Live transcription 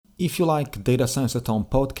If you like Data Science at Home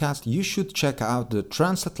podcast, you should check out the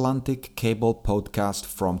Transatlantic Cable podcast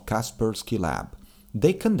from Kaspersky Lab.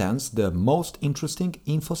 They condense the most interesting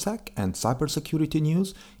InfoSec and cybersecurity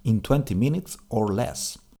news in 20 minutes or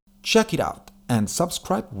less. Check it out and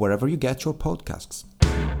subscribe wherever you get your podcasts.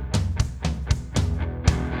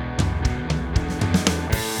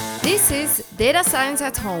 This is Data Science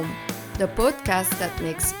at Home, the podcast that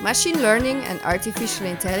makes machine learning and artificial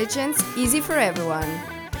intelligence easy for everyone.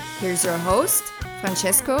 Here's your host,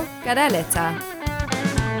 Francesco Gadaletta.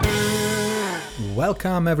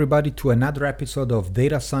 Welcome everybody to another episode of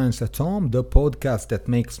Data Science at Home, the podcast that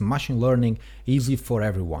makes machine learning easy for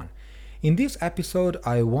everyone. In this episode,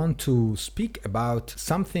 I want to speak about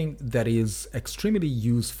something that is extremely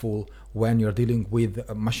useful when you're dealing with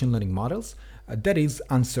machine learning models. That is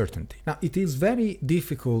uncertainty. Now, it is very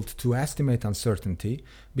difficult to estimate uncertainty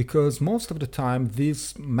because most of the time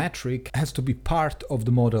this metric has to be part of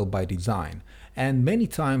the model by design. And many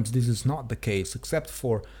times this is not the case, except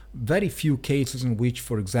for very few cases in which,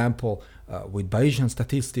 for example, with Bayesian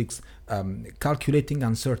statistics, calculating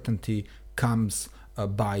uncertainty comes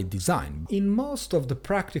by design. In most of the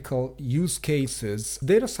practical use cases,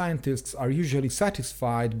 data scientists are usually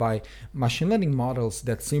satisfied by machine learning models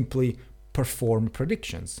that simply perform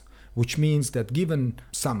predictions, which means that given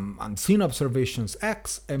some unseen observations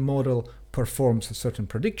X, a model performs a certain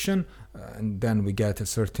prediction, and then we get a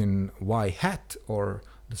certain Y hat, or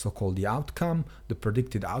the so-called the outcome, the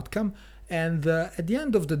predicted outcome. And at the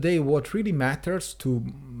end of the day, what really matters to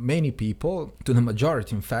many people, to the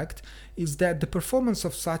majority in fact, is that the performance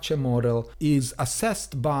of such a model is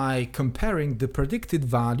assessed by comparing the predicted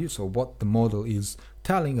value, so what the model is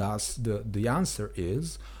telling us the answer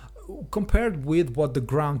is, compared with what the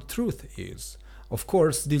ground truth is. Of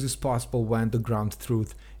course, this is possible when the ground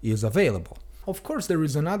truth is available. Of course, there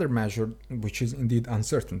is another measure, which is indeed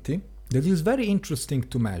uncertainty, that is very interesting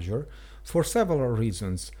to measure for several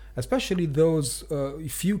reasons, especially those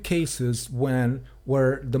few cases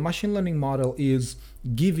where the machine learning model is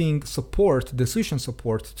giving support, decision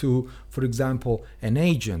support to, for example, an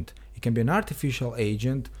agent. It can be an artificial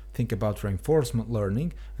agent, think about reinforcement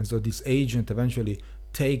learning, and so this agent eventually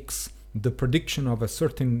takes the prediction of a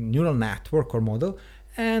certain neural network or model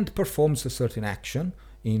and performs a certain action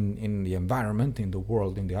in the environment, in the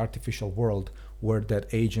world, in the artificial world where that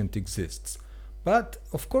agent exists. But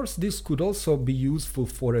of course, this could also be useful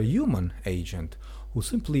for a human agent who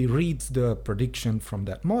simply reads the prediction from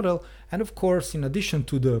that model. And of course, in addition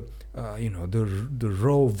to the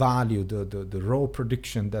raw value, the raw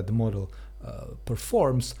prediction that the model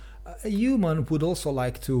performs, a human would also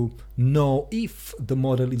like to know if the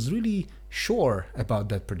model is really sure about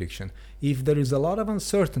that prediction, if there is a lot of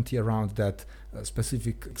uncertainty around that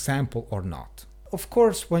specific example or not. Of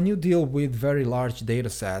course, when you deal with very large data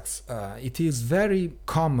sets, it is very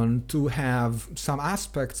common to have some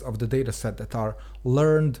aspects of the data set that are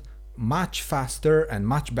learned much faster and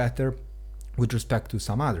much better with respect to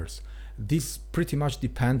some others. This pretty much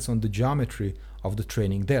depends on the geometry of the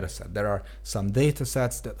training data set. There are some data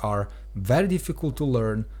sets that are very difficult to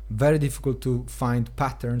learn, very difficult to find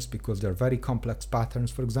patterns because they're very complex patterns,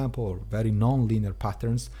 for example, or very non-linear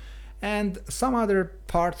patterns. And some other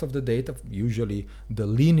parts of the data, usually the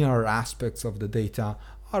linear aspects of the data,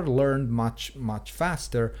 are learned much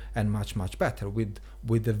faster and much better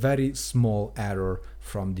with a very small error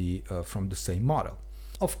from the same model.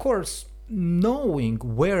 Of course, knowing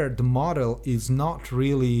where the model is not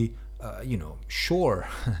really sure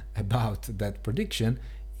about that prediction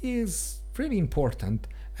is really important,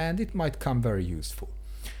 and it might come very useful.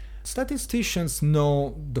 Statisticians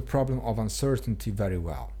know the problem of uncertainty very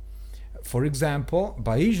well. For example,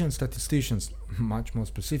 Bayesian statisticians, much more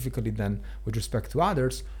specifically than with respect to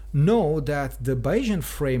others, know that the Bayesian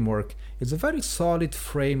framework is a very solid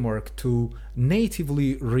framework to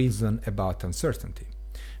natively reason about uncertainty.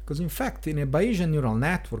 Because in fact, in a Bayesian neural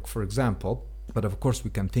network, for example, but of course we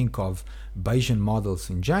can think of Bayesian models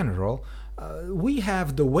in general, we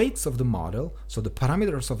have the weights of the model, so the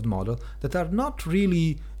parameters of the model, that are not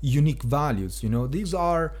really unique values. These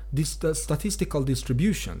are statistical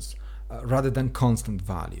distributions rather than constant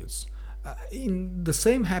values. The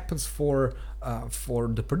same happens for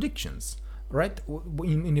the predictions, right?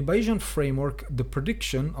 In a Bayesian framework, the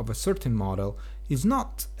prediction of a certain model is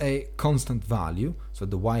not a constant value, so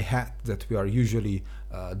the y hat that we are usually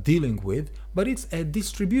dealing with, but it's a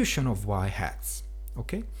distribution of y hats.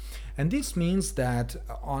 Okay, and this means that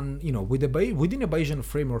within a Bayesian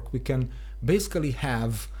framework, we can basically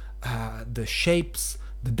have the shapes,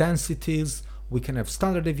 the densities, we can have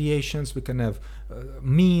standard deviations, we can have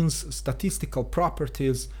means, statistical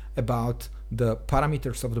properties about the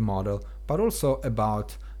parameters of the model, but also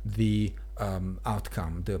about the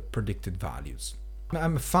outcome, the predicted values.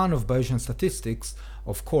 I'm a fan of Bayesian statistics,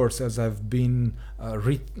 of course, as I've been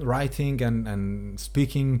writing and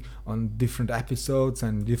speaking on different episodes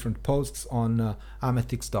and different posts on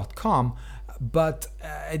ametics.com. But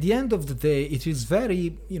at the end of the day, it is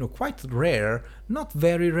very, quite rare, not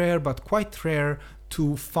very rare, but quite rare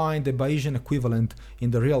to find a Bayesian equivalent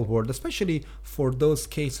in the real world, especially for those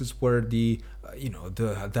cases where the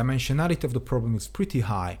dimensionality of the problem is pretty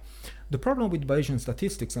high. The problem with Bayesian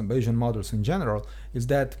statistics and Bayesian models in general is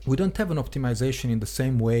that we don't have an optimization in the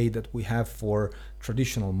same way that we have for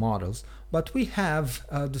traditional models, but we have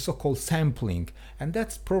the so-called sampling, and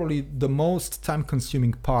that's probably the most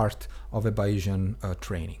time-consuming part of a Bayesian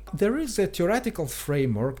training. There is a theoretical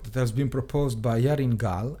framework that has been proposed by Yarin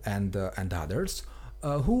Gal and others,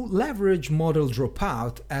 who leverage model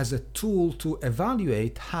dropout as a tool to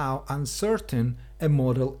evaluate how uncertain a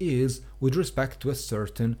model is with respect to a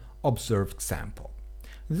certain observed sample.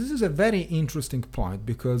 This is a very interesting point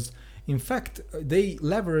because, in fact, they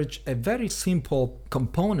leverage a very simple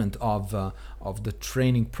component of the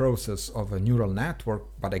training process of a neural network,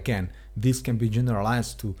 but again, this can be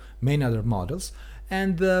generalized to many other models.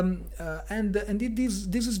 And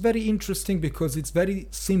this is very interesting because it's very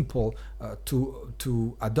simple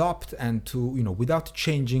to adopt and to, without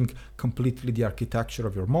changing completely the architecture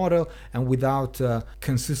of your model and without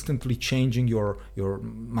consistently changing your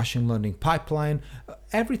machine learning pipeline.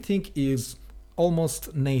 Everything is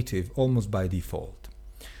almost native, almost by default.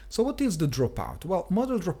 So what is the dropout? Well,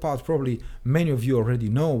 model dropout, probably many of you already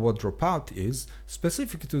know what dropout is.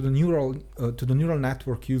 Specific to the neural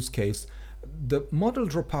network use case, the model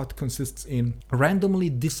dropout consists in randomly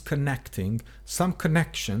disconnecting some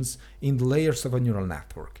connections in the layers of a neural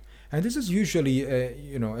network. And this is usually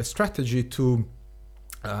a strategy to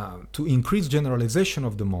increase generalization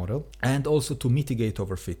of the model and also to mitigate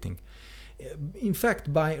overfitting. In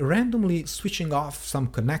fact, by randomly switching off some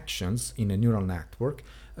connections in a neural network,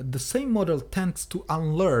 the same model tends to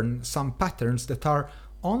unlearn some patterns that are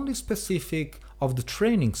only specific of the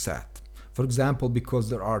training set. For example, because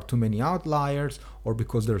there are too many outliers or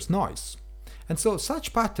because there's noise. And so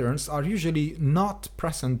such patterns are usually not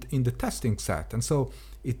present in the testing set. And so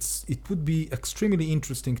it would be extremely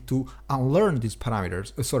interesting to unlearn these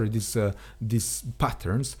parameters, these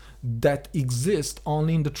patterns that exist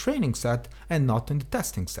only in the training set and not in the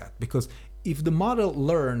testing set. Because if the model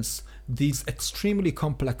learns these extremely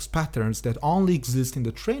complex patterns that only exist in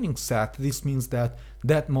the training set, this means that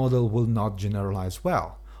that model will not generalize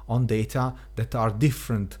well on data that are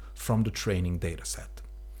different from the training dataset.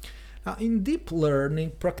 Now, in deep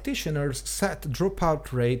learning, practitioners set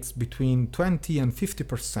dropout rates between 20 and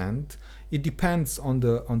 50%. It depends on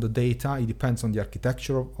the data, it depends on the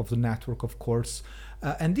architecture of the network, of course.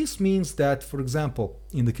 And this means that, for example,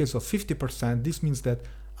 in the case of 50%, this means that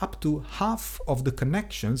up to half of the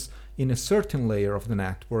connections in a certain layer of the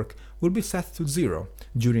network will be set to 0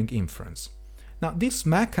 during inference. Now, this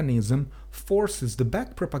mechanism forces the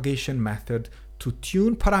backpropagation method to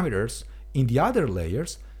tune parameters in the other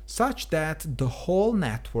layers such that the whole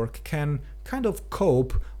network can kind of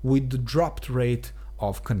cope with the dropped rate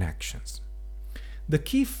of connections. The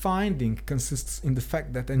key finding consists in the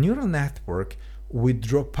fact that a neural network with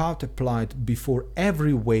dropout applied before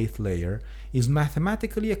every weight layer is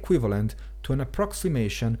mathematically equivalent to an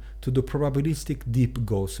approximation to the probabilistic deep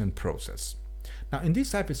Gaussian process. Now, in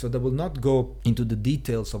this episode, I will not go into the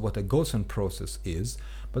details of what a Gaussian process is,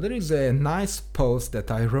 but there is a nice post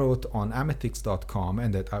that I wrote on ametics.com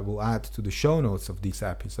and that I will add to the show notes of this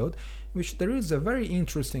episode, in which there is a very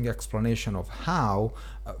interesting explanation of how,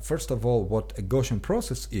 first of all, what a Gaussian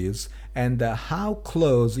process is and how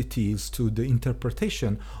close it is to the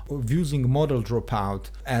interpretation of using model dropout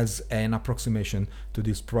as an approximation to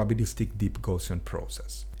this probabilistic deep Gaussian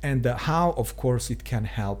process. And how, of course, it can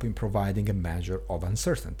help in providing a measure of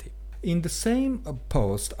uncertainty. In the same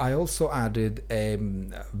post, I also added a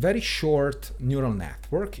very short neural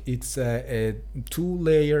network. It's a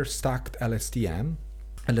two-layer stacked LSTM.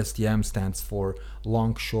 LSTM stands for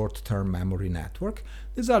Long Short-Term Memory Network.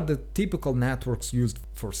 These are the typical networks used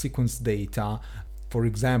for sequence data. For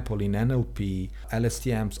example, in NLP,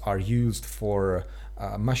 LSTMs are used for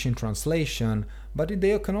machine translation, but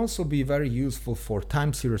they can also be very useful for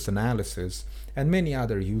time series analysis and many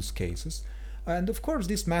other use cases. And of course,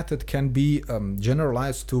 this method can be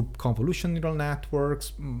generalized to convolution neural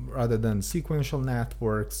networks rather than sequential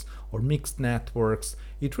networks or mixed networks.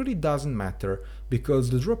 It really doesn't matter because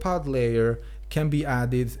the dropout layer can be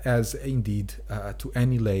added as indeed to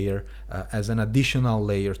any layer as an additional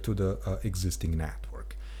layer to the existing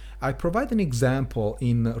network. I provide an example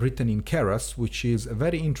written in Keras, which is a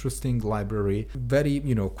very interesting library, very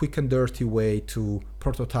quick and dirty way to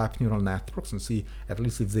prototype neural networks and see at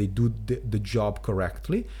least if they do the job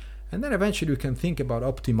correctly. And then eventually you can think about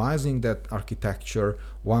optimizing that architecture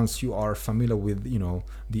once you are familiar with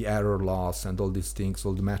the error loss and all these things,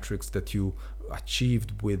 all the metrics that you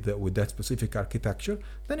achieved with that specific architecture.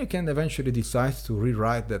 Then you can eventually decide to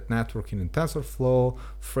rewrite that network in TensorFlow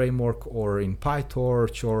framework or in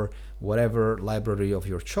PyTorch or whatever library of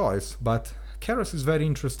your choice. But Keras is a very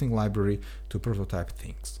interesting library to prototype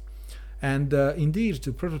things. And indeed,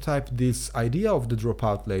 to prototype this idea of the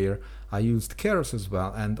dropout layer, I used Keras as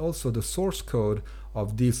well, and also the source code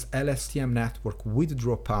of this LSTM network with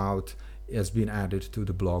dropout has been added to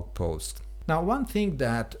the blog post. Now, one thing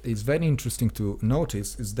that is very interesting to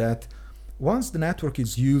notice is that once the network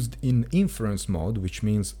is used in inference mode, which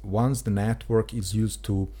means once the network is used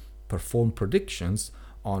to perform predictions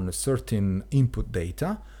on certain input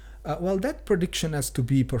data, that prediction has to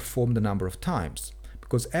be performed a number of times.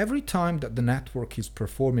 Because every time that the network is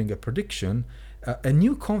performing a prediction, a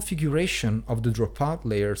new configuration of the dropout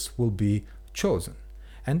layers will be chosen.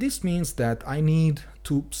 And this means that I need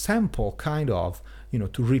to sample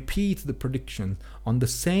to repeat the prediction on the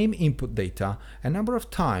same input data a number of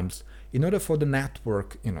times in order for the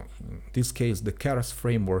network, in this case the Keras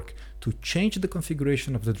framework, to change the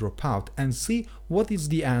configuration of the dropout and see what is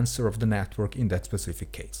the answer of the network in that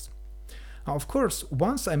specific case. Now, of course,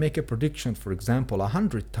 once I make a prediction, for example,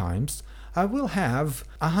 100 times, I will have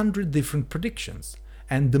 100 different predictions.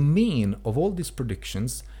 And the mean of all these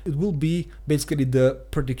predictions, it will be basically the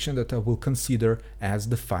prediction that I will consider as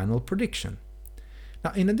the final prediction.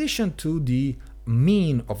 Now, in addition to the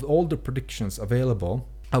mean of all the predictions available,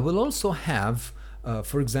 I will also have,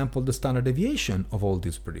 for example, the standard deviation of all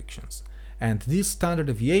these predictions. And this standard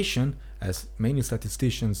deviation, as many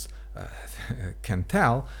statisticians can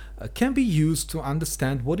tell, can be used to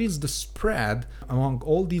understand what is the spread among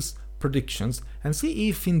all these predictions and see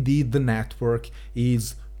if indeed the network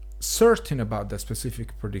is certain about that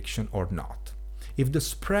specific prediction or not. If the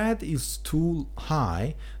spread is too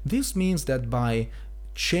high, this means that by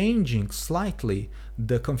changing slightly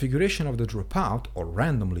the configuration of the dropout, or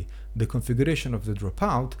randomly the configuration of the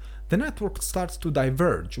dropout, the network starts to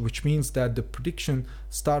diverge, which means that the prediction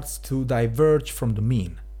starts to diverge from the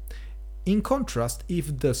mean. In contrast,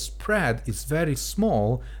 if the spread is very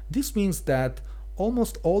small, this means that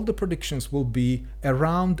almost all the predictions will be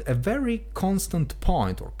around a very constant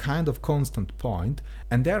point, or kind of constant point,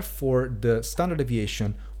 and therefore the standard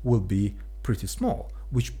deviation will be pretty small,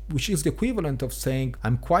 which is the equivalent of saying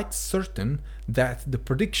I'm quite certain that the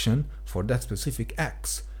prediction for that specific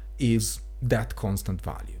x is that constant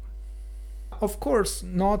value. Of course,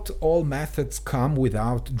 not all methods come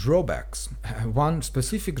without drawbacks. One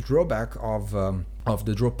specific drawback of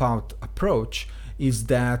the dropout approach is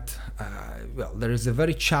that there is a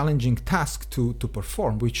very challenging task to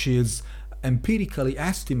perform, which is empirically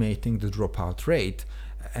estimating the dropout rate,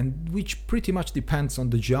 and which pretty much depends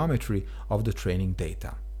on the geometry of the training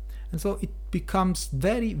data. And so it becomes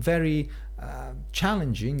very, very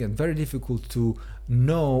challenging and very difficult to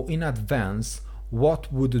know in advance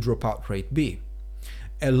what would the dropout rate be.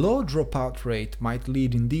 A low dropout rate might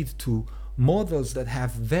lead indeed to models that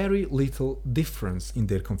have very little difference in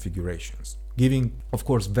their configurations, giving, of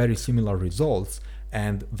course, very similar results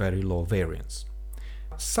and very low variance.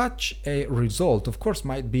 Such a result, of course,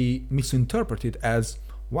 might be misinterpreted as,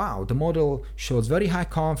 wow, the model shows very high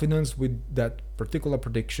confidence with that particular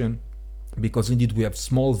prediction because indeed we have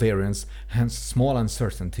small variance, hence small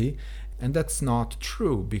uncertainty. And that's not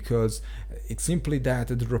true, because it's simply that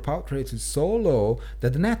the dropout rate is so low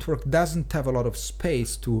that the network doesn't have a lot of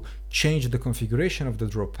space to change the configuration of the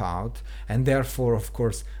dropout, and therefore, of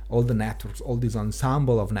course, all the networks, all this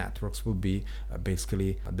ensemble of networks will be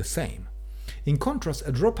basically the same. In contrast,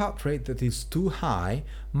 a dropout rate that is too high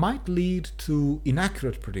might lead to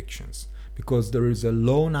inaccurate predictions, because there is a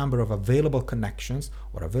low number of available connections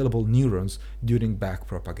or available neurons during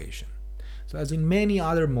backpropagation. So as in many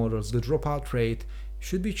other models, the dropout rate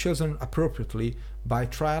should be chosen appropriately by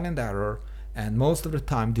trial and error, and most of the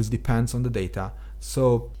time this depends on the data.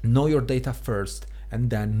 So know your data first and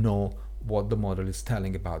then know what the model is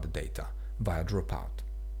telling about the data via dropout.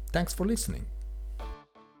 Thanks for listening.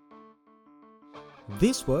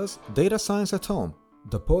 This was Data Science at Home,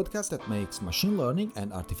 the podcast that makes machine learning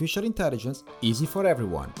and artificial intelligence easy for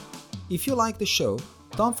everyone. If you like the show,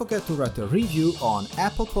 don't forget to write a review on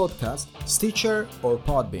Apple Podcasts, Stitcher, or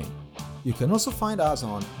Podbean. You can also find us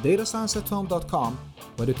on datascienceathome.com,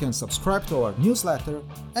 where you can subscribe to our newsletter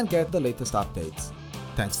and get the latest updates.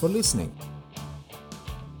 Thanks for listening.